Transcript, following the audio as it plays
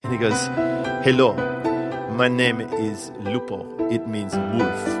he goes, "Hello, my name is Lupo. It means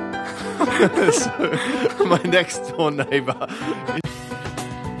wolf." So, my next door neighbor.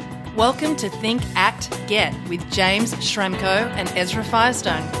 Welcome to Think, Act, Get with James Schramko and Ezra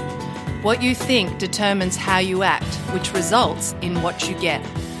Firestone. What you think determines how you act, which results in what you get.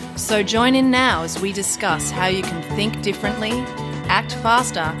 So join in now as we discuss how you can think differently, act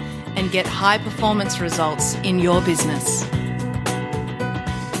faster, and get high performance results in your business.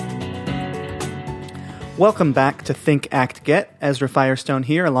 Welcome back to Think, Act, Get. Ezra Firestone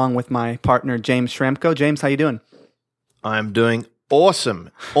here, along with my partner James Schramko. James, how you doing? I'm doing awesome.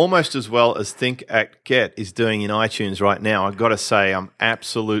 Almost as well as ThinkActGet is doing in iTunes right now. I've got to say I'm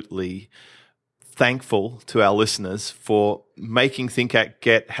absolutely thankful to our listeners for making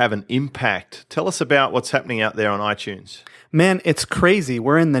ThinkActGet have an impact. Tell us about what's happening out there on iTunes. Man, it's crazy.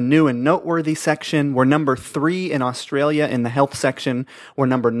 We're in the new and noteworthy section. We're number 3 in Australia in the health section. We're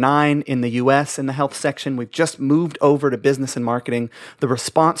number 9 in the US in the health section. We've just moved over to business and marketing. The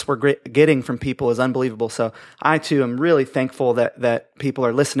response we're getting from people is unbelievable. So I too am really thankful that people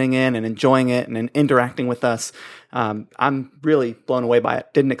are listening in and enjoying it and interacting with us. I'm really blown away by it.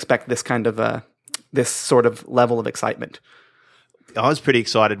 Didn't expect this kind of this sort of level of excitement. I was pretty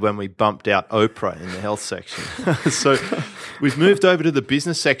excited when we bumped out Oprah in the health section. So we've moved over to the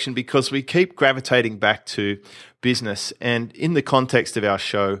business section because we keep gravitating back to business. And in the context of our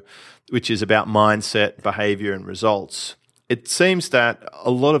show, which is about mindset, behavior, and results, it seems that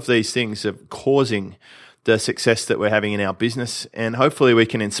a lot of these things are causing the success that we're having in our business. And hopefully we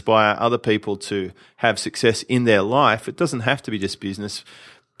can inspire other people to have success in their life. It doesn't have to be just business.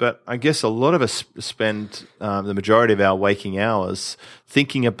 But I guess a lot of us spend the majority of our waking hours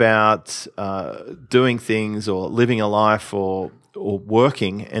thinking about doing things or living a life or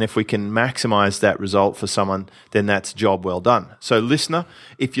working. And if we can maximize that result for someone, then that's job well done. So listener,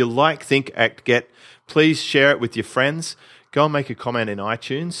 if you like Think, Act, Get, please share it with your friends. Go and make a comment in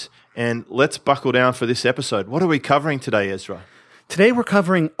iTunes. And let's buckle down for this episode. What are we covering today, Ezra? Today we're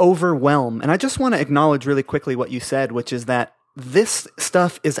covering Overwhelm. And I just want to acknowledge really quickly what you said, which is that this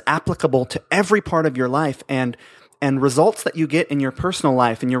stuff is applicable to every part of your life, and results that you get in your personal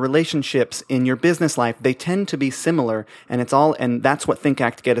life, in your relationships, in your business life, they tend to be similar, and that's what Think,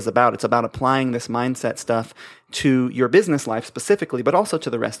 Act, Get is about. It's about applying this mindset stuff to your business life specifically, but also to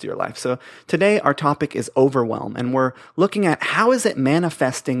the rest of your life. So today our topic is overwhelm, and we're looking at how is it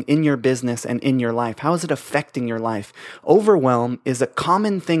manifesting in your business and in your life? How is it affecting your life? Overwhelm is a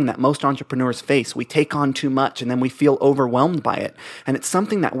common thing that most entrepreneurs face. We take on too much and then we feel overwhelmed by it. And it's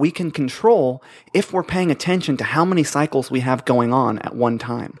something that we can control if we're paying attention to how many cycles we have going on at one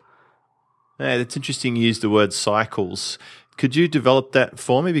time. Yeah, it's interesting you used the word cycles. Could you develop that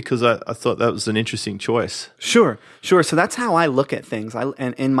for me? Because I thought that was an interesting choice. Sure. So that's how I look at things.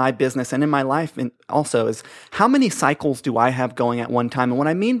 And in my business and in my life also is how many cycles do I have going at one time? And what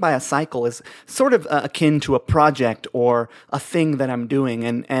I mean by a cycle is sort of akin to a project or a thing that I'm doing.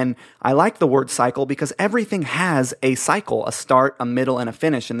 And I like the word cycle because everything has a cycle, a start, a middle, and a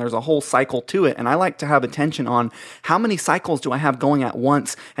finish. And there's a whole cycle to it. And I like to have attention on how many cycles do I have going at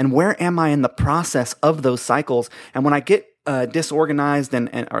once and where am I in the process of those cycles? And when I get disorganized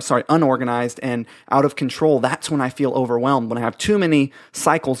unorganized and out of control, that's when I feel overwhelmed. When I have too many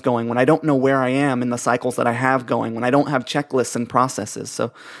cycles going, when I don't know where I am in the cycles that I have going, when I don't have checklists and processes.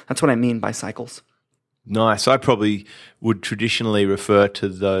 So that's what I mean by cycles. Nice. I probably would traditionally refer to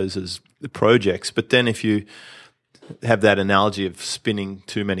those as the projects, but then if you have that analogy of spinning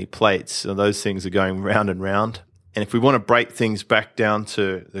too many plates, so those things are going round and round. And if we want to break things back down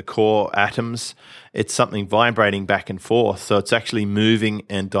to the core atoms, it's something vibrating back and forth. So it's actually moving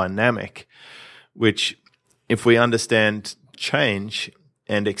and dynamic, which if we understand change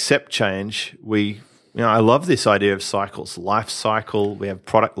and accept change, I love this idea of cycles, life cycle. We have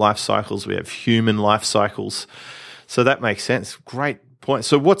product life cycles. We have human life cycles. So that makes sense. Great point.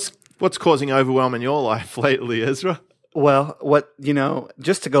 So what's causing overwhelm in your life lately, Ezra? Well,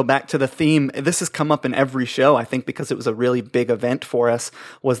 just to go back to the theme, this has come up in every show, I think, because it was a really big event for us,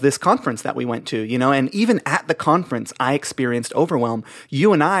 was this conference that we went to, and even at the conference, I experienced overwhelm.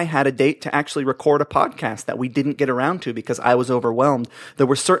 You and I had a date to actually record a podcast that we didn't get around to because I was overwhelmed. There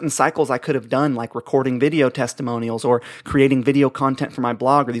were certain cycles I could have done, like recording video testimonials or creating video content for my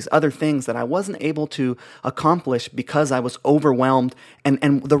blog or these other things that I wasn't able to accomplish because I was overwhelmed.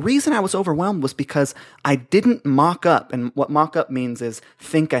 And the reason I was overwhelmed was because I didn't mock up up. And what mock up means is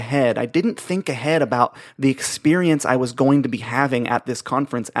think ahead. I didn't think ahead about the experience I was going to be having at this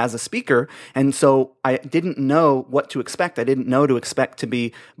conference as a speaker. And so I didn't know what to expect. I didn't know to expect to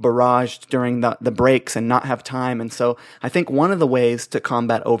be barraged during the breaks and not have time. And so I think one of the ways to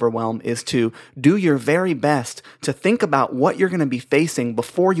combat overwhelm is to do your very best to think about what you're going to be facing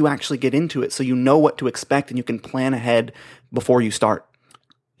before you actually get into it, so you know what to expect and you can plan ahead before you start.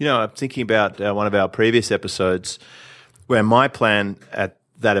 I'm thinking about one of our previous episodes where my plan at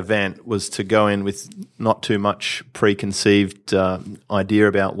that event was to go in with not too much preconceived idea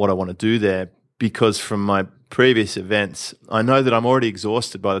about what I want to do there, because from my previous events, I know that I'm already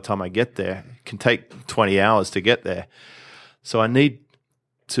exhausted by the time I get there. It can take 20 hours to get there. So I need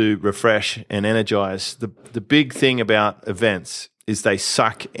to refresh and energize. The big thing about events is they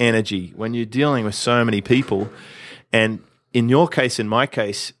suck energy when you're dealing with so many people. And in your case, in my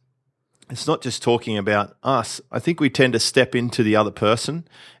case, it's not just talking about us. I think we tend to step into the other person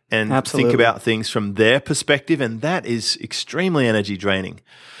and Absolutely. think about things from their perspective, and that is extremely energy draining.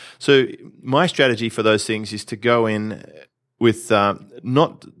 So my strategy for those things is to go in with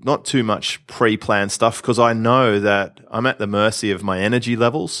not too much pre-planned stuff, because I know that I'm at the mercy of my energy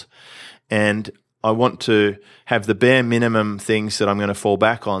levels, and I want to have the bare minimum things that I'm going to fall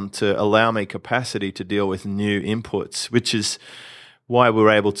back on to allow me capacity to deal with new inputs, which is why we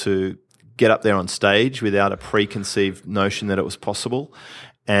were able to get up there on stage without a preconceived notion that it was possible.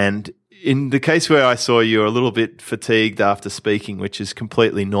 And in the case where I saw you were a little bit fatigued after speaking, which is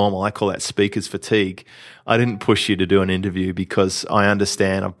completely normal, I call that speaker's fatigue. I didn't push you to do an interview because I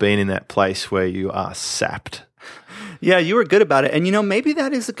understand I've been in that place where you are sapped. Yeah, you were good about it. And maybe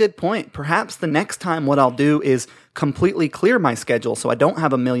that is a good point. Perhaps the next time what I'll do is completely clear my schedule so I don't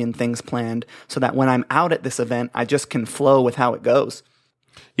have a million things planned, so that when I'm out at this event, I just can flow with how it goes.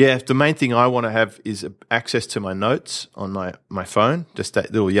 Yeah, the main thing I want to have is access to my notes on my phone, just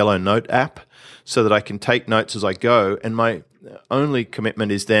that little yellow note app, so that I can take notes as I go. And my only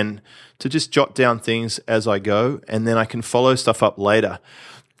commitment is then to just jot down things as I go, and then I can follow stuff up later.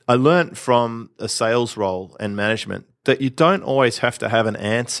 I learned from a sales role and management that you don't always have to have an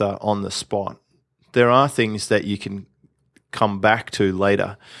answer on the spot. There are things that you can come back to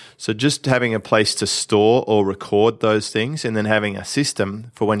later. So just having a place to store or record those things, and then having a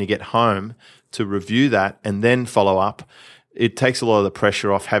system for when you get home to review that and then follow up, it takes a lot of the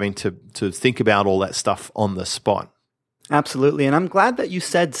pressure off having to think about all that stuff on the spot. Absolutely. And I'm glad that you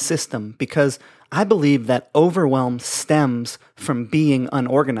said system, because I believe that overwhelm stems from being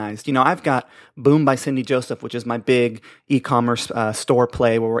unorganized. I've got Boom by Cindy Joseph, which is my big e-commerce store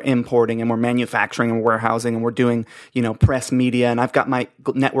play where we're importing and we're manufacturing and warehousing and we're doing, press media. And I've got my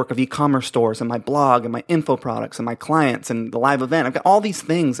network of e-commerce stores and my blog and my info products and my clients and the live event. I've got all these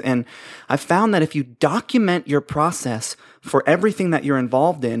things. And I've found that if you document your process for everything that you're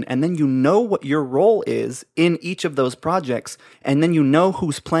involved in, and then you know what your role is in each of those projects, and then you know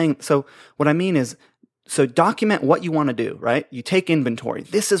who's playing. So what I mean is, so document what you want to do, right? You take inventory.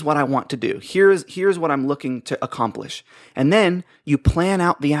 This is what I want to do. Here's what I'm looking to accomplish. And then you plan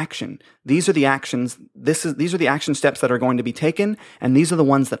out the action. These are the actions. These are the action steps that are going to be taken. And these are the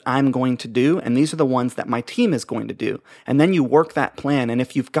ones that I'm going to do. And these are the ones that my team is going to do. And then you work that plan. And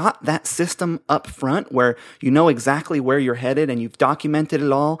if you've got that system up front where you know exactly where you're headed and you've documented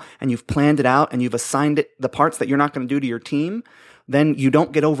it all and you've planned it out and you've assigned it the parts that you're not going to do to your team, then you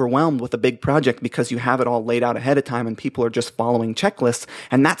don't get overwhelmed with a big project because you have it all laid out ahead of time and people are just following checklists.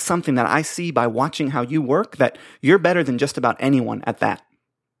 And that's something that I see by watching how you work, that you're better than just about anyone at that.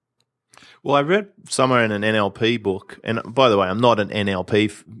 Well, I read somewhere in an NLP book, and by the way, I'm not an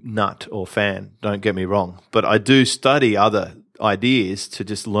NLP nut or fan, don't get me wrong, but I do study other ideas to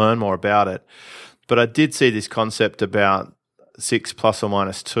just learn more about it. But I did see this concept about 6 plus or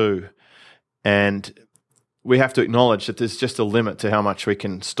minus 2, and we have to acknowledge that there's just a limit to how much we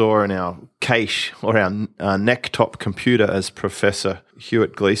can store in our cache or our neck-top computer, as Professor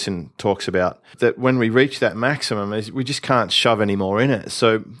Hewitt Gleason talks about, that when we reach that maximum, we just can't shove any more in it.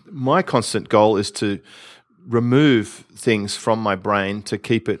 So my constant goal is to remove things from my brain to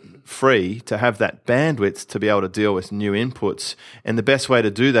keep it free, to have that bandwidth to be able to deal with new inputs. And the best way to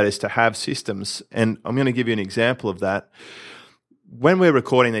do that is to have systems. And I'm going to give you an example of that. When we're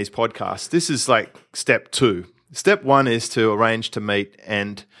recording these podcasts, this is like step 2. Step 1 is to arrange to meet,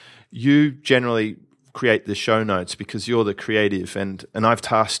 and you generally create the show notes because you're the creative, and I've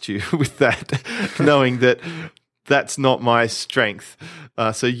tasked you with that, knowing that that's not my strength.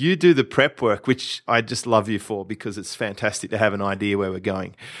 So you do the prep work, which I just love you for because it's fantastic to have an idea where we're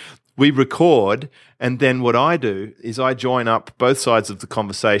going. we record, and then what I do is I join up both sides of the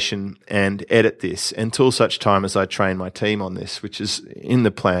conversation and edit this until such time as I train my team on this, which is in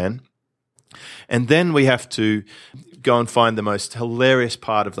the plan. And then we have to go and find the most hilarious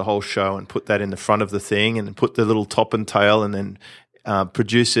part of the whole show and put that in the front of the thing and put the little top and tail and then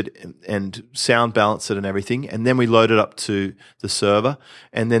produce it and sound balance it and everything. And then we load it up to the server,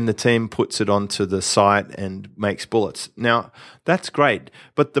 and then the team puts it onto the site and makes bullets. Now, that's great.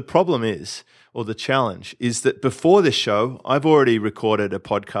 But the problem is, or the challenge, is that before this show, I've already recorded a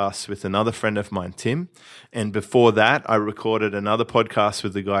podcast with another friend of mine, Tim. And before that, I recorded another podcast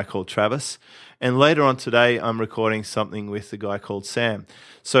with a guy called Travis. And later on today, I'm recording something with a guy called Sam.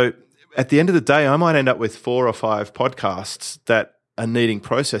 So at the end of the day, I might end up with 4 or 5 podcasts that are needing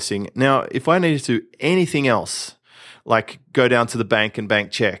processing. Now, if I needed to do anything else, like go down to the bank and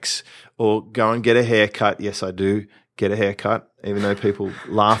bank checks or go and get a haircut, yes, I do get a haircut, even though people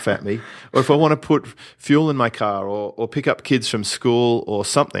laugh at me, or if I want to put fuel in my car or pick up kids from school or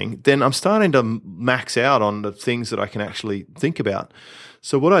something, then I'm starting to max out on the things that I can actually think about.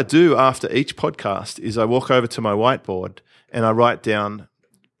 So what I do after each podcast is I walk over to my whiteboard and I write down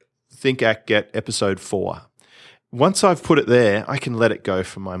ThinkActGet episode 4. Once I've put it there, I can let it go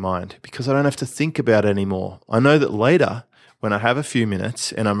from my mind because I don't have to think about it anymore. I know that later, when I have a few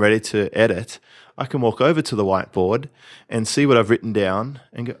minutes and I'm ready to edit, I can walk over to the whiteboard and see what I've written down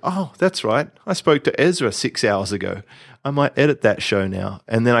and go, oh, that's right. I spoke to Ezra 6 hours ago. I might edit that show now,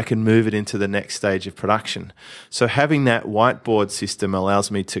 and then I can move it into the next stage of production. So having that whiteboard system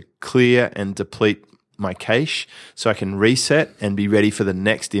allows me to clear and deplete my cache so I can reset and be ready for the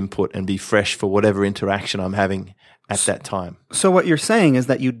next input and be fresh for whatever interaction I'm having at that time. So what you're saying is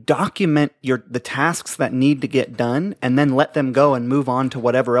that you document the tasks that need to get done and then let them go and move on to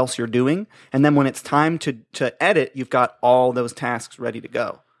whatever else you're doing. And then when it's time to edit, you've got all those tasks ready to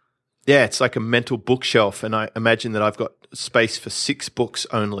go. Yeah, it's like a mental bookshelf. And I imagine that I've got space for 6 books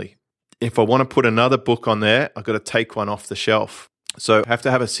only. If I want to put another book on there, I've got to take one off the shelf. So I have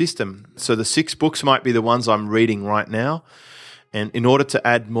to have a system. So the 6 books might be the ones I'm reading right now. And in order to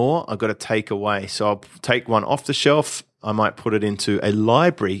add more, I've got to take away. So I'll take one off the shelf. I might put it into a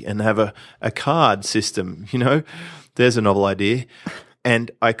library and have a card system. You know, there's a novel idea.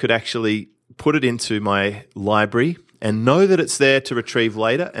 And I could actually put it into my library and know that it's there to retrieve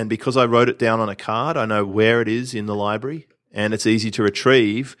later. And because I wrote it down on a card, I know where it is in the library and it's easy to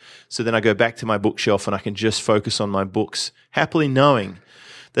retrieve. So then I go back to my bookshelf and I can just focus on my books, happily knowing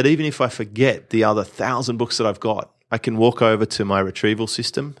that even if I forget the other 1,000 books that I've got, I can walk over to my retrieval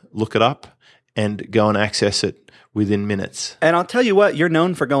system, look it up, and go and access it within minutes. And I'll tell you what, you're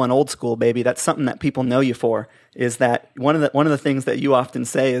known for going old school, baby. That's something that people know you for, is that one of the things that you often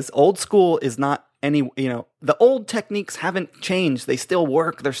say is old school is not the old techniques haven't changed. They still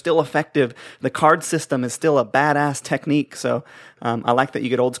work. They're still effective. The card system is still a badass technique. So I like that you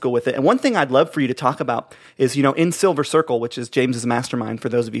get old school with it. And one thing I'd love for you to talk about is, in Silver Circle, which is James's mastermind, for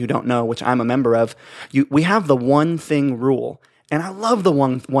those of you who don't know, which I'm a member of, we have the one thing rule. And I love the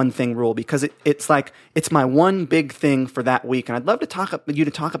one thing rule because it's like, it's my one big thing for that week. And I'd love to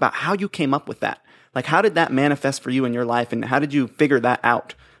talk about how you came up with that. Like, how did that manifest for you in your life? And how did you figure that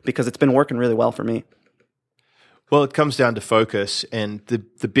out? Because it's been working really well for me. Well, it comes down to focus. And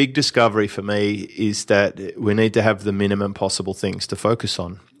the big discovery for me is that we need to have the minimum possible things to focus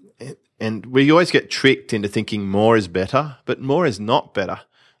on. And we always get tricked into thinking more is better, but more is not better.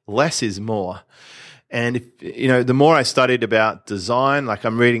 Less is more. And the more I studied about design, like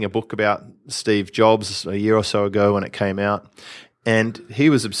I'm reading a book about Steve Jobs a year or so ago when it came out, and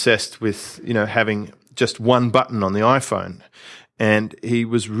he was obsessed with, having just one button on the iPhone. And he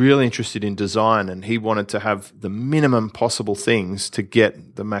was really interested in design, and he wanted to have the minimum possible things to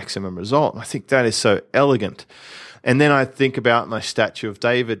get the maximum result. I think that is so elegant. And then I think about my Statue of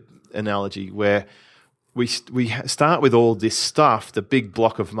David analogy, where we start with all this stuff, the big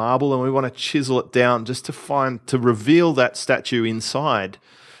block of marble, and we want to chisel it down just to reveal that statue inside.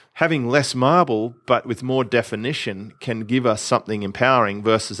 Having less marble, but with more definition, can give us something empowering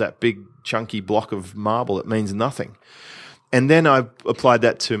versus that big chunky block of marble that means nothing. And then I applied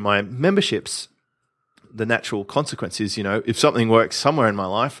that to my memberships. The natural consequence is, if something works somewhere in my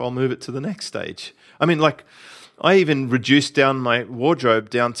life, I'll move it to the next stage. I mean, I even reduced down my wardrobe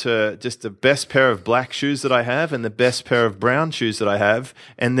down to just the best pair of black shoes that I have and the best pair of brown shoes that I have,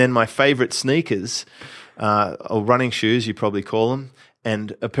 and then my favorite sneakers, or running shoes, you probably call them,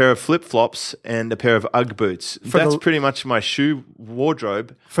 and a pair of flip-flops and a pair of Ugg boots. That's pretty much my shoe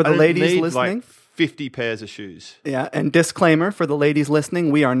wardrobe. For the ladies listening, 50 pairs of shoes. Yeah, and disclaimer for the ladies listening,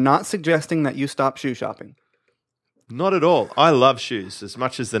 we are not suggesting that you stop shoe shopping. Not at all. I love shoes as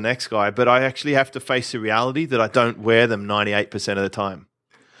much as the next guy, but I actually have to face the reality that I don't wear them 98% of the time.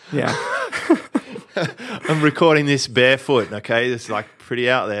 Yeah. I'm recording this barefoot, okay? It's like pretty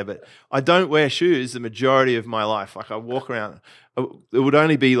out there, but I don't wear shoes the majority of my life. Like I walk around. It would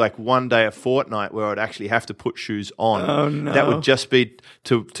only be like one day a fortnight where I'd actually have to put shoes on. Oh, no. That would just be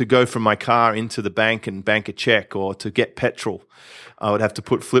to go from my car into the bank and bank a check, or to get petrol. I would have to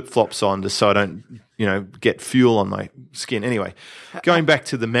put flip-flops on just so I don't, get fuel on my skin. Anyway, going back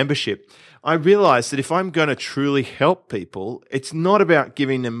to the membership, I realized that if I'm going to truly help people, it's not about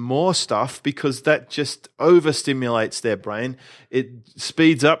giving them more stuff, because that just overstimulates their brain. It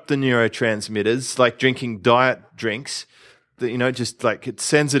speeds up the neurotransmitters, like drinking diet drinks. Just like it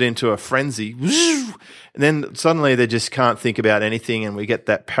sends it into a frenzy. And then suddenly they just can't think about anything, and we get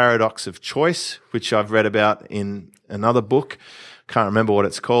that paradox of choice, which I've read about in another book. Can't remember what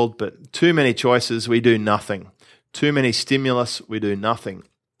it's called, but too many choices, we do nothing. Too many stimulus, we do nothing.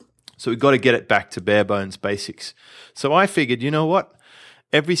 So we've got to get it back to bare bones basics. So I figured, you know what?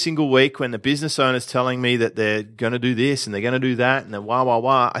 Every single week when the business owner's telling me that they're going to do this and they're going to do that and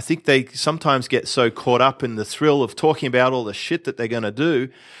I think they sometimes get so caught up in the thrill of talking about all the shit that they're going to do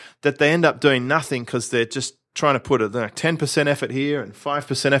that they end up doing nothing, because they're just trying to put a 10% effort here and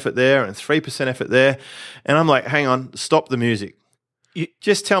 5% effort there and 3% effort there. And I'm like, hang on, stop the music. You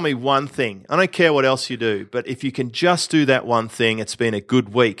just tell me one thing. I don't care what else you do, but if you can just do that one thing, it's been a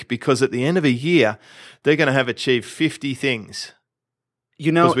good week, because at the end of a year, they're going to have achieved 50 things.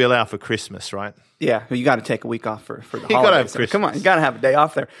 Because we allow for Christmas, right? Yeah, you got to take a week off for the holidays. You got to have Christmas. Come on, you got to have a day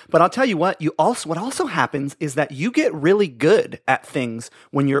off there. But I'll tell you what also happens is that you get really good at things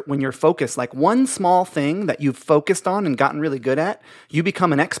when you're focused. Like one small thing that you've focused on and gotten really good at, you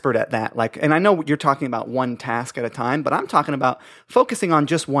become an expert at that. And I know you're talking about one task at a time, but I'm talking about focusing on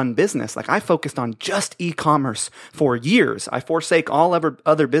just one business. Like I focused on just e-commerce for years. I forsake all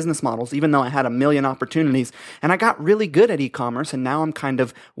other business models, even though I had a million opportunities, and I got really good at e-commerce, and now I'm kind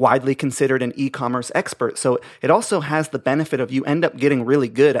of widely considered an e-commerce expert. So it also has the benefit of you end up getting really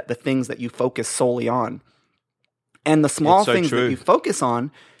good at the things that you focus solely on. And the small things that you focus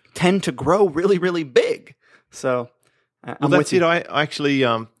on tend to grow really, really big. So that's it. I actually,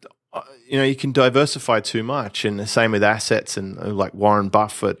 you can diversify too much, and the same with assets, and like Warren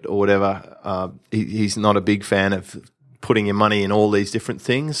Buffett or whatever. He's not a big fan of putting your money in all these different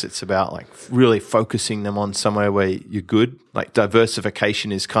things. It's about like really focusing them on somewhere where you're good. Like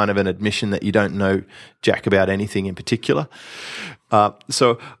diversification is kind of an admission that you don't know jack about anything in particular.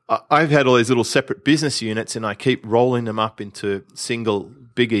 So I've had all these little separate business units, and I keep rolling them up into single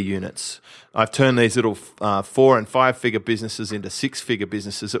bigger units. I've turned these little 4 and 5 figure businesses into 6 figure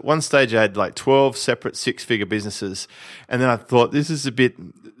businesses. At one stage I had like 12 separate 6 figure businesses, and then I thought this is a bit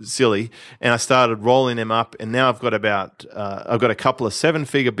silly, and I started rolling them up, and now I've got a couple of 7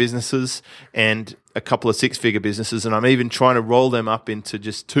 figure businesses and a couple of 6 figure businesses, and I'm even trying to roll them up into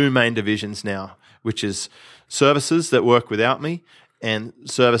just 2 main divisions now, which is services that work without me and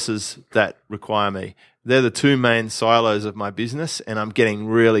services that require me. They're the 2 main silos of my business, and I'm getting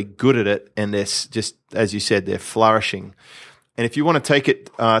really good at it, and they're just, as you said, they're flourishing. And if you want to take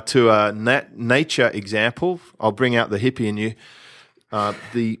it to a nature example, I'll bring out the hippie in you.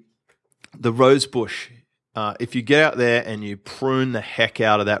 The rose bush. If you get out there and you prune the heck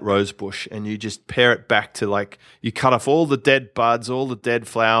out of that rose bush, and you just pare it back to like, you cut off all the dead buds, all the dead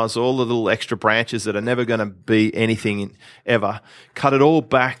flowers, all the little extra branches that are never going to be anything ever, cut it all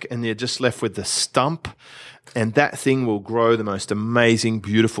back, and you're just left with the stump, and that thing will grow the most amazing,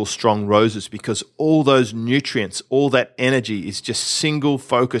 beautiful, strong roses, because all those nutrients, all that energy is just single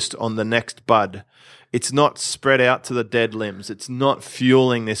focused on the next bud. It's not spread out to the dead limbs. It's not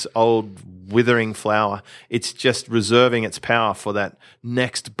fueling this old withering flower. It's just reserving its power for that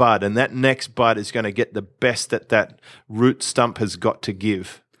next bud. And that next bud is going to get the best that root stump has got to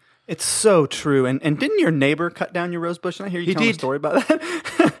give. It's so true. And didn't your neighbor cut down your rose bush? And I hear you telling a story about that.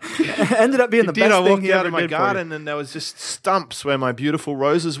 It ended up being the best thing I walked he out ever of my did garden, and there was just stumps where my beautiful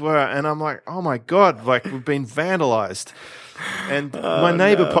roses were. And I'm like, oh my God, like we've been vandalized. And my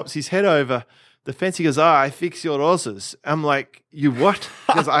neighbor pops his head over the fence. He goes, I fix your roses. I'm like, you what?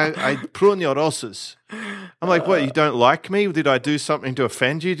 He goes, I prune your roses. I'm like, what, you don't like me? Did I do something to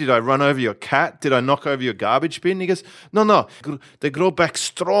offend you? Did I run over your cat? Did I knock over your garbage bin? He goes, no, they grow back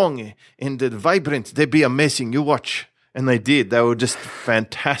strong and vibrant. They be amazing. You watch. And they did. They were just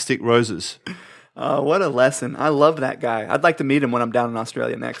fantastic roses. What a lesson. I love that guy. I'd like to meet him when I'm down in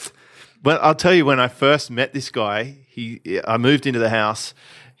Australia next. But I'll tell you, when I first met this guy, I moved into the house.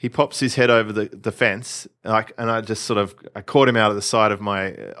 he pops his head over the fence, and I just I caught him out of the side of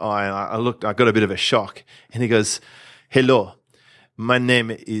my eye, and I got a bit of a shock, and he goes, "Hello, my name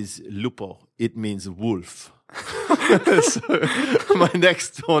is Lupo. It means wolf." So my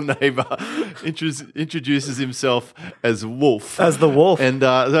next door neighbor introduces himself as Wolf. As the wolf. And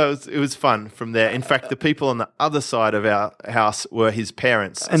it was fun from there. In fact, the people on the other side of our house were his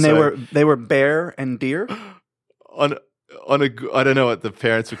parents. And they were bear and deer? I don't know what the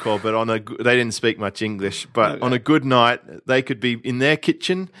parents were called, but they didn't speak much English. But okay. On a good night, they could be in their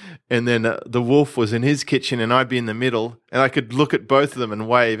kitchen, and then the wolf was in his kitchen, and I'd be in the middle, and I could look at both of them and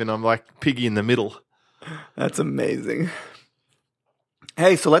wave, and I'm like Piggy in the middle. That's amazing.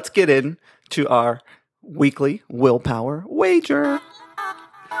 Hey, so let's get into our weekly willpower wager.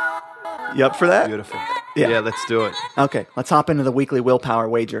 You up for that? Beautiful. Yeah, let's do it. Okay, let's hop into the weekly willpower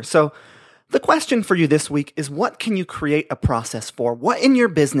wager. So the question for you this week is, what can you create a process for? What in your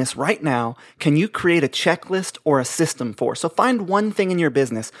business right now can you create a checklist or a system for? So find one thing in your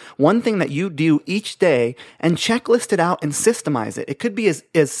business, one thing that you do each day, and checklist it out and systemize it. It could be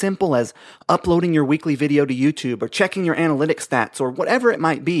as simple as uploading your weekly video to YouTube or checking your analytics stats or whatever it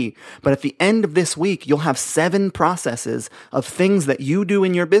might be. But at the end of this week, you'll have 7 processes of things that you do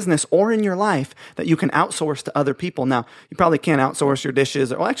in your business or in your life that you can outsource to other people. Now, you probably can't outsource your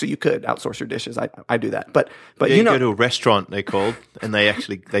dishes. Well, actually, you could outsource your dishes. I do that. But you go to a restaurant, they're called, and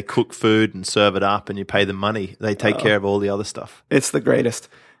they cook food and serve it up, and you pay them money. They take care of all the other stuff. It's the greatest.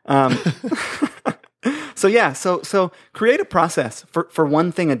 So create a process for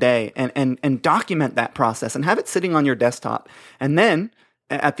one thing a day and document that process and have it sitting on your desktop. And then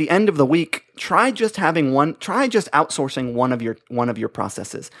at the end of the week, try just outsourcing one of your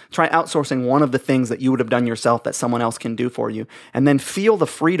processes. Try outsourcing one of the things that you would have done yourself that someone else can do for you. And then feel the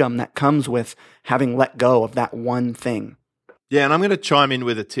freedom that comes with having let go of that one thing. Yeah, and I'm going to chime in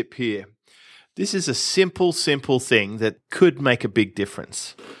with a tip here. This is a simple thing that could make a big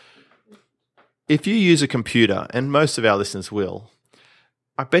difference. If you use a computer, and most of our listeners will,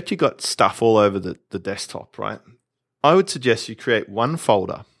 I bet you got stuff all over the desktop, right? I would suggest you create one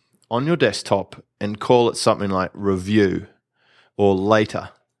folder on your desktop and call it something like review or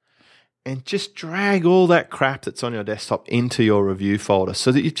later, and just drag all that crap that's on your desktop into your review folder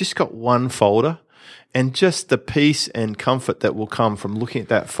so that you've just got one folder, and just the peace and comfort that will come from looking at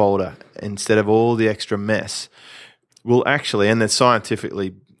that folder instead of all the extra mess will actually, and then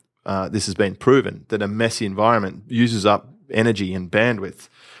scientifically this has been proven, that a messy environment uses up energy and bandwidth.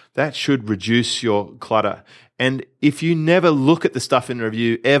 That should reduce your clutter. And if you never look at the stuff in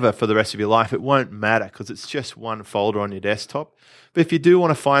review ever for the rest of your life, it won't matter because it's just one folder on your desktop. But if you do want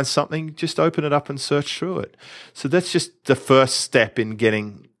to find something, just open it up and search through it. So that's just the first step in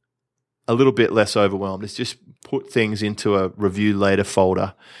getting a little bit less overwhelmed, is just put things into a review later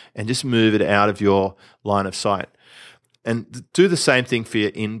folder and just move it out of your line of sight. And do the same thing for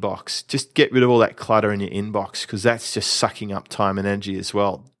your inbox. Just get rid of all that clutter in your inbox because that's just sucking up time and energy as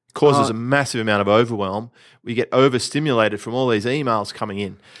well. Causes a massive amount of overwhelm. We get overstimulated from all these emails coming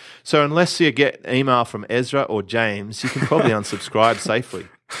in. So unless you get email from Ezra or James, you can probably unsubscribe safely.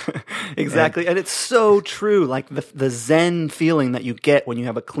 Exactly. And it's so true. Like the zen feeling that you get when you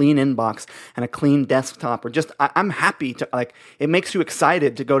have a clean inbox and a clean desktop, or just, I'm happy to, like, it makes you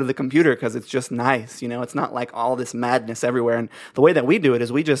excited to go to the computer because it's just nice. You know, it's not like all this madness everywhere. And the way that we do it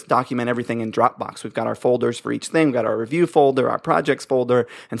is we just document everything in Dropbox. We've got our folders for each thing. We've got our review folder, our projects folder.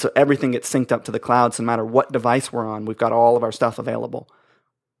 And so everything gets synced up to the cloud. So no matter what device we're on, we've got all of our stuff available.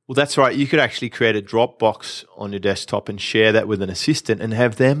 Well, that's right. You could actually create a Dropbox on your desktop and share that with an assistant and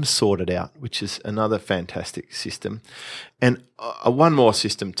have them sort it out, which is another fantastic system. And one more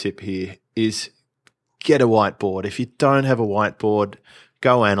system tip here is get a whiteboard. If you don't have a whiteboard,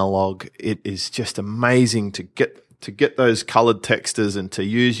 go analog. It is just amazing to get those colored textures and to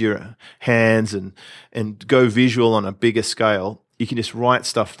use your hands and go visual on a bigger scale. You can just write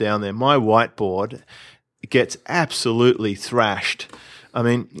stuff down there. My whiteboard gets absolutely thrashed. I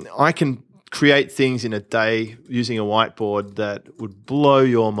mean, I can create things in a day using a whiteboard that would blow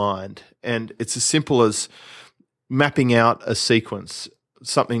your mind. And it's as simple as mapping out a sequence,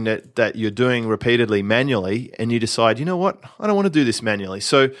 something that you're doing repeatedly manually, and you decide, you know what, I don't want to do this manually.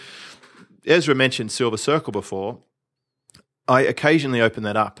 So Ezra mentioned Silver Circle before. I occasionally open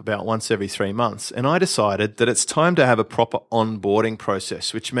that up about once every 3 months, and I decided that it's time to have a proper onboarding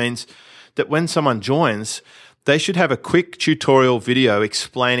process, which means that when someone joins, they should have a quick tutorial video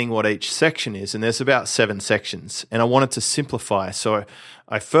explaining what each section is. And there's about 7 sections. And I wanted to simplify. So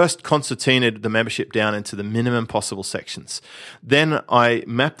I first concertinaed the membership down into the minimum possible sections. Then I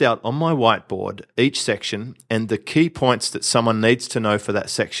mapped out on my whiteboard each section and the key points that someone needs to know for that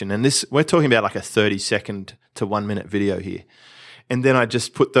section. And this, we're talking about like a 30-second to 1-minute video here. And then I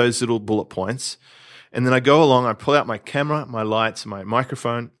just put those little bullet points. And then I go along, I pull out my camera, my lights, my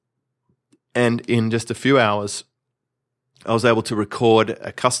microphone. And in just a few hours, I was able to record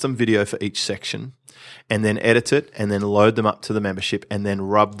a custom video for each section and then edit it and then load them up to the membership and then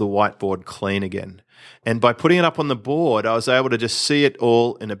rub the whiteboard clean again. And by putting it up on the board, I was able to just see it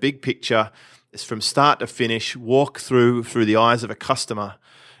all in a big picture. It's from start to finish, walk through the eyes of a customer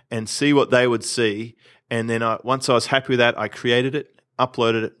and see what they would see. And then once I was happy with that, I created it,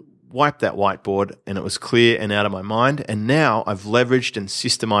 uploaded it, wiped that whiteboard, and it was clear and out of my mind. And now I've leveraged and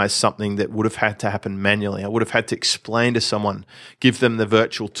systemized something that would have had to happen manually. I would have had to explain to someone, give them the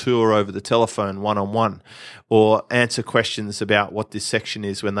virtual tour over the telephone one-on-one, or answer questions about what this section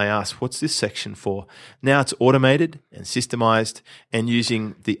is when they ask, what's this section for? Now it's automated and systemized, and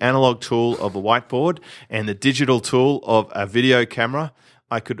using the analog tool of a whiteboard and the digital tool of a video camera,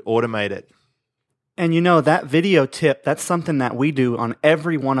 I could automate it. And that video tip, that's something that we do on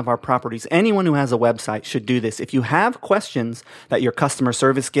every one of our properties. Anyone who has a website should do this. If you have questions that your customer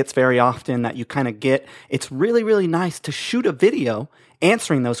service gets very often, that you kind of get, it's really, really nice to shoot a video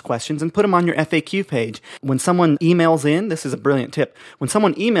answering those questions and put them on your FAQ page. When someone emails in, this is a brilliant tip. When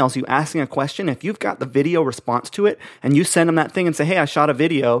someone emails you asking a question, if you've got the video response to it and you send them that thing and say, hey, I shot a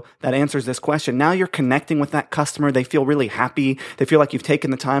video that answers this question, now you're connecting with that customer. They feel really happy. They feel like you've taken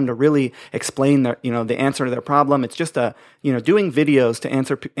the time to really explain their, the answer to their problem. It's just doing videos to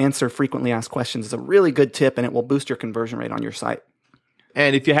answer frequently asked questions is a really good tip, and it will boost your conversion rate on your site.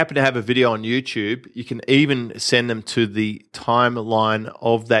 And if you happen to have a video on YouTube, you can even send them to the timeline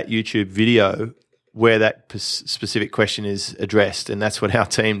of that YouTube video where that specific question is addressed. And that's what our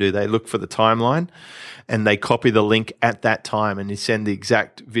team do. They look for the timeline and they copy the link at that time, and you send the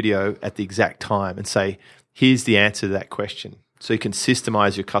exact video at the exact time and say, here's the answer to that question. So you can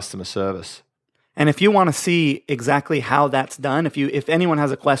systemize your customer service. And if you want to see exactly how that's done, if anyone has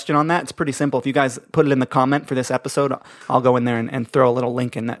a question on that, it's pretty simple. If you guys put it in the comment for this episode, I'll go in there and throw a little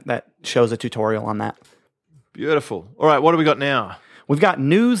link in that shows a tutorial on that. Beautiful. All right, what do we got now? We've got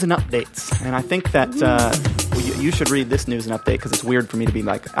news and updates. And I think that you should read this news and update because it's weird for me to be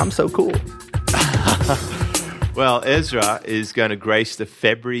like, I'm so cool. Well, Ezra is going to grace the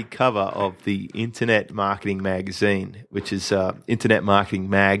February cover of the Internet Marketing Magazine, which is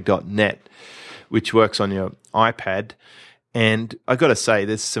internetmarketingmag.net. which works on your iPad. And I got to say,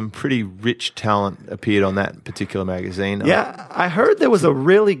 there's some pretty rich talent appeared on that particular magazine. Yeah, I heard there was a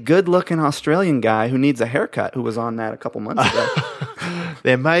really good-looking Australian guy who needs a haircut who was on that a couple months ago.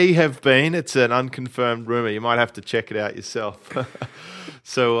 There may have been. It's an unconfirmed rumor. You might have to check it out yourself.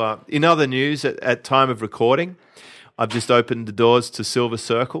 So in other news, at time of recording, I've just opened the doors to Silver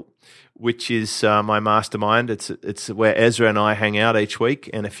Circle, which is my mastermind. It's where Ezra and I hang out each week,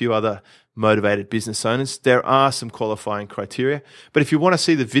 and a few other motivated business owners. There are some qualifying criteria, but if you want to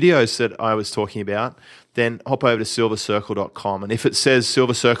see the videos that I was talking about, then hop over to silvercircle.com. And if it says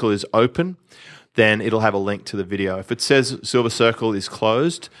Silver Circle is open, then it'll have a link to the video. If it says Silver Circle is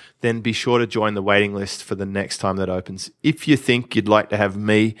closed, then be sure to join the waiting list for the next time that opens. If you think you'd like to have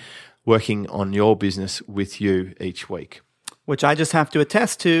me working on your business with you each week. Which I just have to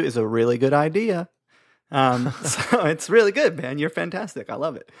attest to is a really good idea. So it's really good, man. You're fantastic. I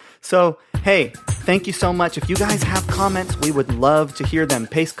love it. So, hey, thank you so much. If you guys have comments, we would love to hear them.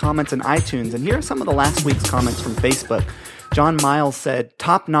 Paste comments in iTunes. And here are some of the last week's comments from Facebook. John Miles said,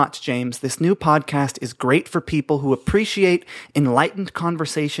 top notch, James. This new podcast is great for people who appreciate enlightened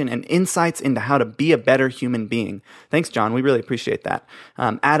conversation and insights into how to be a better human being. Thanks, John. We really appreciate that.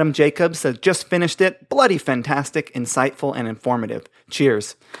 Adam Jacobs said, just finished it. Bloody fantastic, insightful, and informative.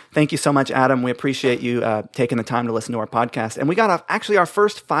 Cheers. Thank you so much, Adam. We appreciate you taking the time to listen to our podcast. And we got actually our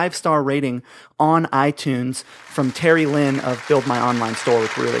first 5-star rating on iTunes from Terry Lynn of Build My Online Store,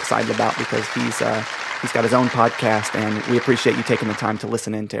 which we're really excited about because he's got his own podcast, and we appreciate you taking the time to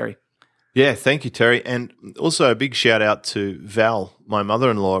listen in, Terry. Yeah, thank you, Terry. And also a big shout out to Val. My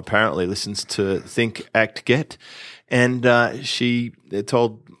mother-in-law apparently listens to ThinkActGet, and she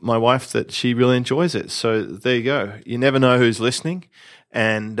told my wife that she really enjoys it. So there you go. You never know who's listening,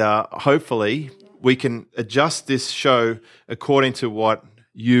 and hopefully we can adjust this show according to what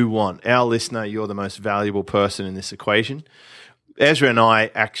you want. Our listener, you're the most valuable person in this equation. Ezra and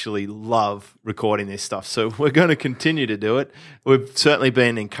I actually love recording this stuff, so we're going to continue to do it. We've certainly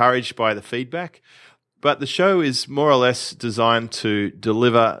been encouraged by the feedback, But the show is more or less designed to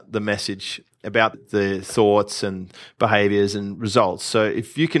deliver the message about the thoughts and behaviors and results. So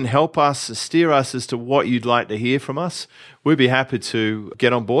if you can help us, steer us as to what you'd like to hear from us, we'd be happy to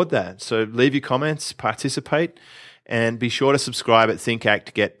get on board that. So leave your comments, participate, and be sure to subscribe at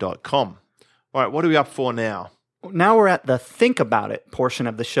ThinkActGet.com. All right, what are we up for now? Now we're at the Think About It portion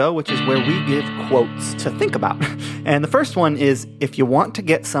of the show, which is where we give quotes to think about. And the first one is, if you want to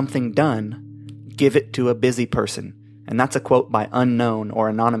get something done, give it to a busy person. And that's a quote by Unknown or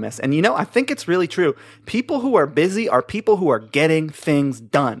Anonymous. And I think it's really true. People who are busy are people who are getting things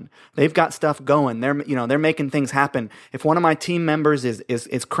done. They've got stuff going. They're making things happen. If one of my team members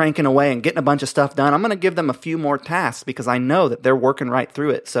is cranking away and getting a bunch of stuff done, I'm going to give them a few more tasks because I know that they're working right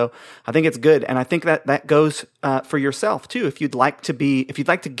through it. So I think it's good. And I think that goes for yourself too. If you'd like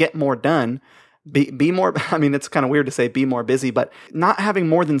to get more done, be more, I mean, it's kind of weird to say be more busy, but not having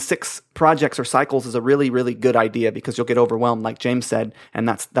more than 6 projects or cycles is a really, really good idea because you'll get overwhelmed, like James said, and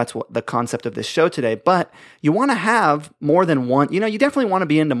that's what the concept of this show today. But you want to have more than one, you definitely want to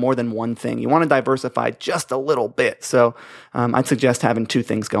be into more than one thing. You want to diversify just a little bit. So I'd suggest having 2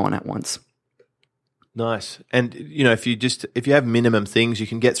 things going at once. Nice. And, if you have minimum things, you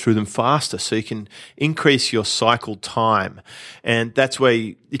can get through them faster. So you can increase your cycle time. And that's where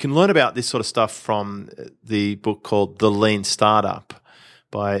you can learn about this sort of stuff from the book called The Lean Startup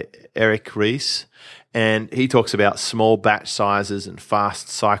by Eric Ries. And he talks about small batch sizes and fast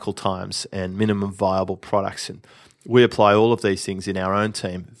cycle times and minimum viable products. And we apply all of these things in our own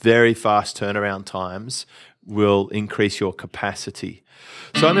team. Very fast turnaround times will increase your capacity.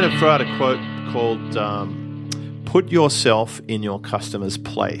 So I'm going to throw out a quote called Put Yourself in Your Customer's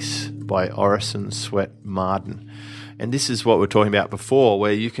Place by Orison Swett Marden. And this is what we were talking about before,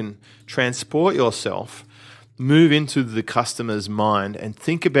 where you can transport yourself, move into the customer's mind and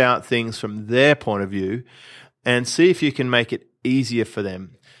think about things from their point of view and see if you can make it easier for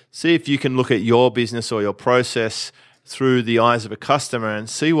them. See if you can look at your business or your process through the eyes of a customer and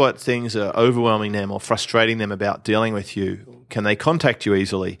see what things are overwhelming them or frustrating them about dealing with you. Can they contact you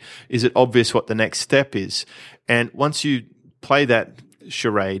easily? Is it obvious what the next step is? And once you play that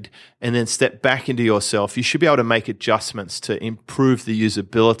charade and then step back into yourself, you should be able to make adjustments to improve the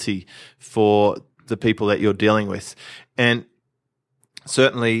usability for the people that you're dealing with. And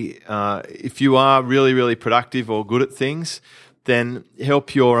certainly, if you are really, really productive or good at things, then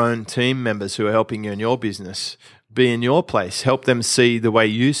help your own team members who are helping you in your business be in your place. Help them see the way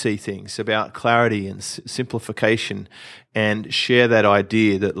you see things about clarity and simplification, and share that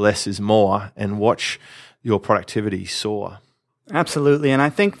idea that less is more, and watch your productivity soar. Absolutely. And I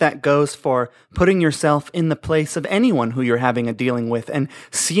think that goes for putting yourself in the place of anyone who you're having a dealing with, and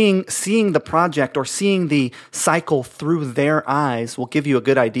seeing the project or seeing the cycle through their eyes will give you a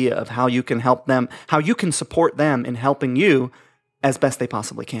good idea of how you can help them, how you can support them in helping you as best they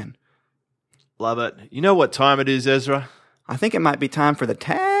possibly can. Love it. You know what time it is, Ezra? I think it might be time for the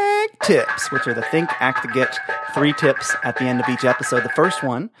tag tips, which are the Think, Act, Get 3 tips at the end of each episode. The first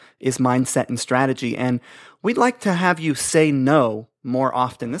one is mindset and strategy, and we'd like to have you say no more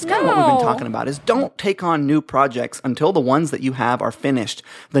often. This is kind of what we've been talking about, is don't take on new projects until the ones that you have are finished.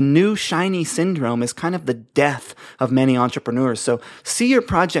 The new shiny syndrome is kind of the death of many entrepreneurs. So see your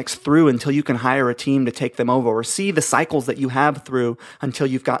projects through until you can hire a team to take them over, or see the cycles that you have through until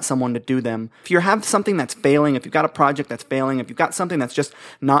you've got someone to do them. If you have something that's failing, if you've got a project that's failing, if you've got something that's just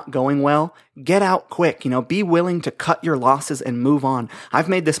not going well, get out quick. Be willing to cut your losses and move on. I've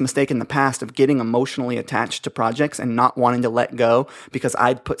made this mistake in the past of getting emotionally attached to projects and not wanting to let go because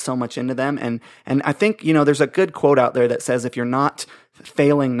I'd put so much into them. And I think, there's a good quote out there that says if you're not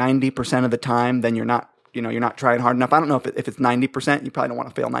failing 90% of the time, then you're not trying hard enough. I don't know if it's 90%. You probably don't want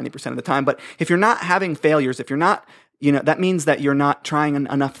to fail 90% of the time. But if you're not having failures, if you're not, that means that you're not trying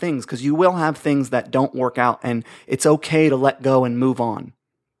enough things, because you will have things that don't work out, and it's okay to let go and move on.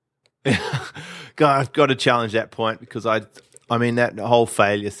 God, I've got to challenge that point, because I mean, that whole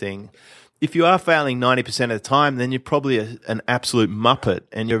failure thing. If you are failing 90% of the time, then you're probably an absolute muppet,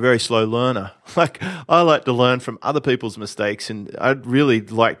 and you're a very slow learner. Like, I like to learn from other people's mistakes, and I'd really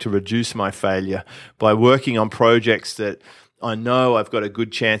like to reduce my failure by working on projects that I know I've got a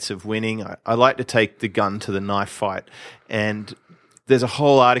good chance of winning. I like to take the gun to the knife fight. And there's a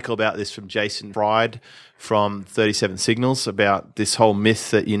whole article about this from Jason Fried from 37 Signals about this whole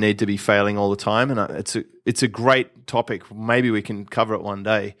myth that you need to be failing all the time. And it's a great topic. Maybe we can cover it one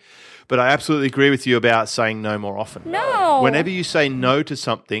day. But I absolutely agree with you about saying no more often. No. Whenever you say no to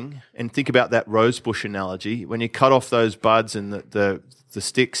something, and think about that rosebush analogy, when you cut off those buds and the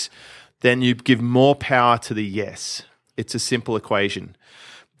sticks, then you give more power to the yes. It's a simple equation.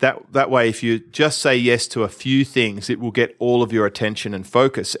 That way, if you just say yes to a few things, it will get all of your attention and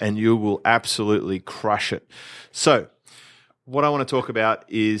focus, and you will absolutely crush it. So what I want to talk about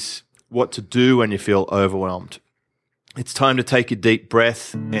is what to do when you feel overwhelmed. It's time to take a deep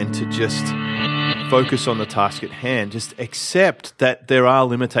breath and to just focus on the task at hand. Just accept that there are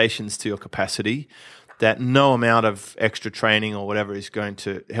limitations to your capacity, that no amount of extra training or whatever is going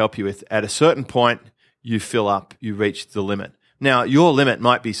to help you with. At a certain point, you fill up, you reach the limit. Now, your limit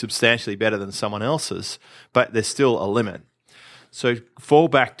might be substantially better than someone else's, but there's still a limit. So fall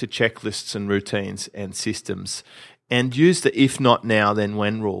back to checklists and routines and systems and use the if not now, then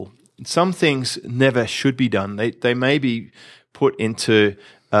when rule. Some things never should be done. They may be put into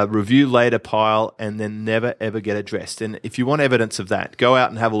a review later pile and then never, ever get addressed. And if you want evidence of that, go out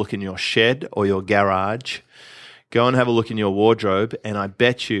and have a look in your shed or your garage. Go and have a look in your wardrobe, and I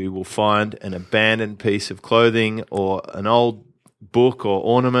bet you will find an abandoned piece of clothing or an old book or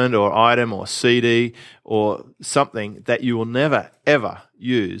ornament or item or CD or something that you will never, ever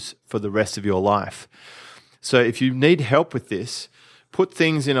use for the rest of your life. So if you need help with this, put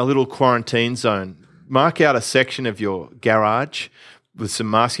things in a little quarantine zone. Mark out a section of your garage with some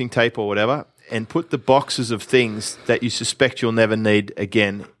masking tape or whatever, and put the boxes of things that you suspect you'll never need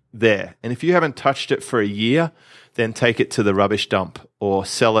again there. And if you haven't touched it for a year, then take it to the rubbish dump or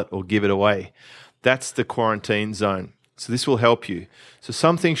sell it or give it away. That's the quarantine zone. So this will help you. So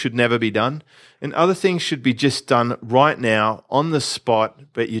some things should never be done, and other things should be just done right now on the spot,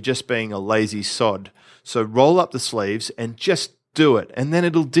 but you're just being a lazy sod. So roll up the sleeves and just do it, and then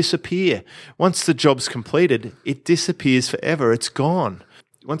it'll disappear. Once the job's completed, it disappears forever. It's gone.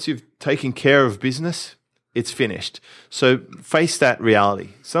 Once you've taken care of business, it's finished. So face that reality.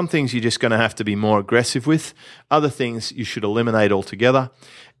 Some things you're just going to have to be more aggressive with. Other things you should eliminate altogether.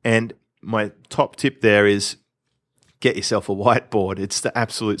 And my top tip there is get yourself a whiteboard. It's the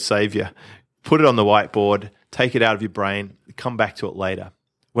absolute savior. Put it on the whiteboard, take it out of your brain, come back to it later.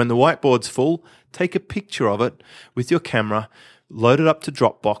 When the whiteboard's full, take a picture of it with your camera, load it up to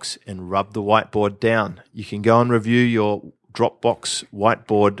Dropbox, and rub the whiteboard down. You can go and review your Dropbox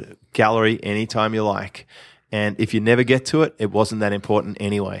whiteboard gallery anytime you like. And if you never get to it, it wasn't that important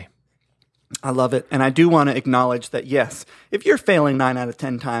anyway. I love it. And I do want to acknowledge that, yes, if you're failing 9 out of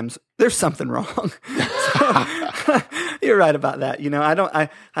 10 times, there's something wrong. So, you're right about that.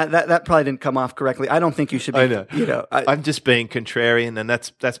 That probably didn't come off correctly. I don't think you should be. I know. I'm just being contrarian, and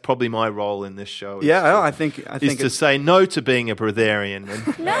that's probably my role in this show. I think to say no to being a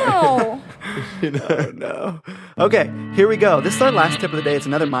breatharian. No. No. Okay, here we go. This is our last tip of the day. It's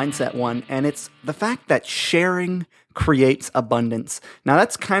another mindset one, and it's the fact that sharing creates abundance. Now,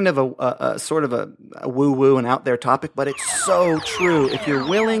 that's kind of a sort of a woo-woo and out there topic, but it's so true. If you're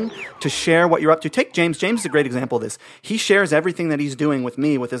willing to share what you're up to, take James. James is a great example of this. He shares everything that he's doing with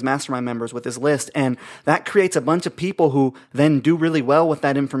me, with his mastermind members, with his list, and that creates a bunch of people who then do really well with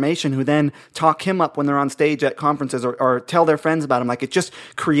that information, who then talk him up when they're on stage at conferences or tell their friends about him. Like, it just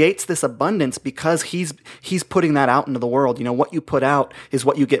creates this abundance because he's putting that out into the world. What you put out is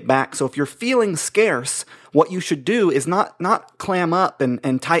what you get back. So if you're feeling scarce, what you should do is not clam up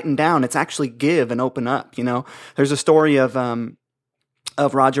and tighten down. It's actually give and open up. There's a story of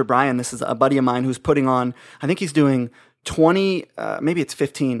Roger Bryan. This is a buddy of mine who's putting on, I think he's doing 20, maybe it's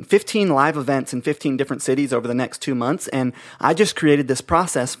 15 live events in 15 different cities over the next 2 months. And I just created this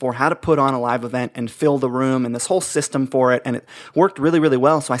process for how to put on a live event and fill the room and this whole system for it. And it worked really, really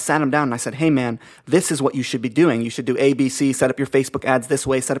well. So I sat him down and I said, hey man, this is what you should be doing. You should do ABC, set up your Facebook ads this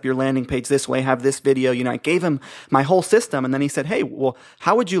way, set up your landing page this way, have this video. I gave him my whole system. And then he said, hey, well,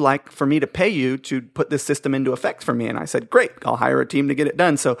 how would you like for me to pay you to put this system into effect for me? And I said, great, I'll hire a team to get it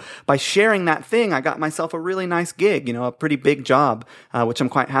done. So by sharing that thing, I got myself a really nice gig, a pretty big job, which I'm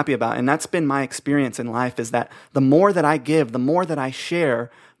quite happy about. And that's been my experience in life, is that the more that I give, the more that I share,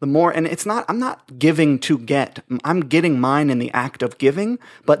 the more, and I'm not giving to get, I'm getting mine in the act of giving,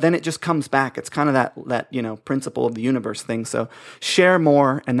 but then it just comes back. It's kind of that principle of the universe thing. So share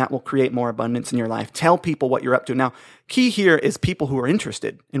more, and that will create more abundance in your life. Tell people what you're up to. Now, key here is people who are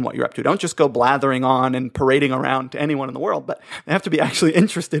interested in what you're up to. Don't just go blathering on and parading around to anyone in the world, but they have to be actually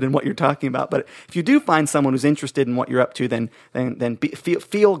interested in what you're talking about. But if you do find someone who's interested in what you're up to, then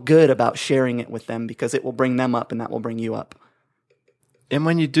feel good about sharing it with them, because it will bring them up and that will bring you up. And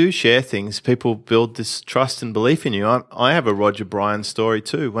when you do share things, people build this trust and belief in you. I have a Roger Bryan story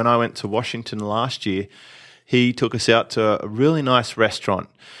too. When I went to Washington last year, he took us out to a really nice restaurant,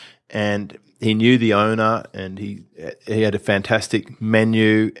 and he knew the owner, and he had a fantastic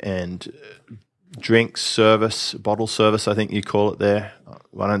menu and drinks service, bottle service, I think you call it there.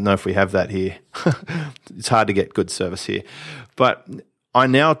 I don't know if we have that here. It's hard to get good service here. But I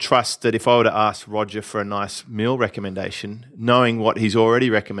now trust that if I were to ask Roger for a nice meal recommendation, knowing what he's already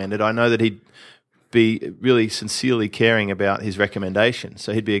recommended, I know that he'd be really sincerely caring about his recommendation.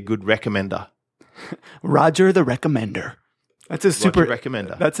 So he'd be a good recommender. Roger the Recommender. That's his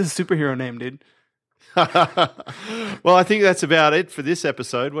recommender. That's his superhero name, dude. Well, I think that's about it for this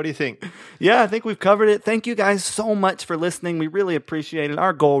episode. What do you think? Yeah, I think we've covered it. Thank you guys so much for listening. We really appreciate it.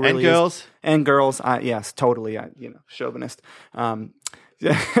 Our goal really and girls. Yes, totally. Chauvinist.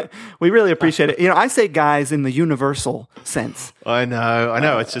 We really appreciate it. I say guys in the universal sense. I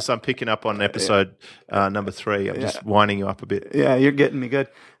know. It's just I'm picking up on episode number 3. I'm just winding you up a bit. Yeah, you're getting me good.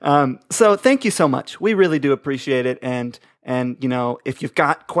 So thank you so much. We really do appreciate it. And if you've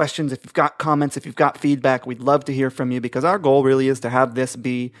got questions, if you've got comments, if you've got feedback, we'd love to hear from you, because our goal really is to have this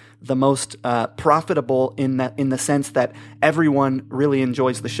be the most profitable in the sense that everyone really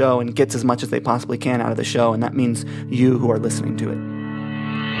enjoys the show and gets as much as they possibly can out of the show. And that means you who are listening to it.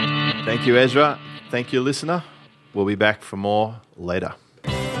 Thank you, Ezra. Thank you, listener. We'll be back for more later.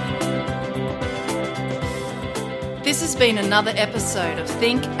 This has been another episode of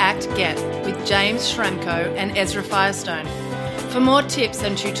Think, Act, Get with James Schramko and Ezra Firestone. For more tips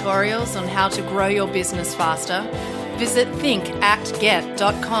and tutorials on how to grow your business faster, visit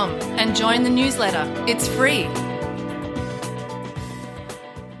ThinkActGet.com and join the newsletter. It's free.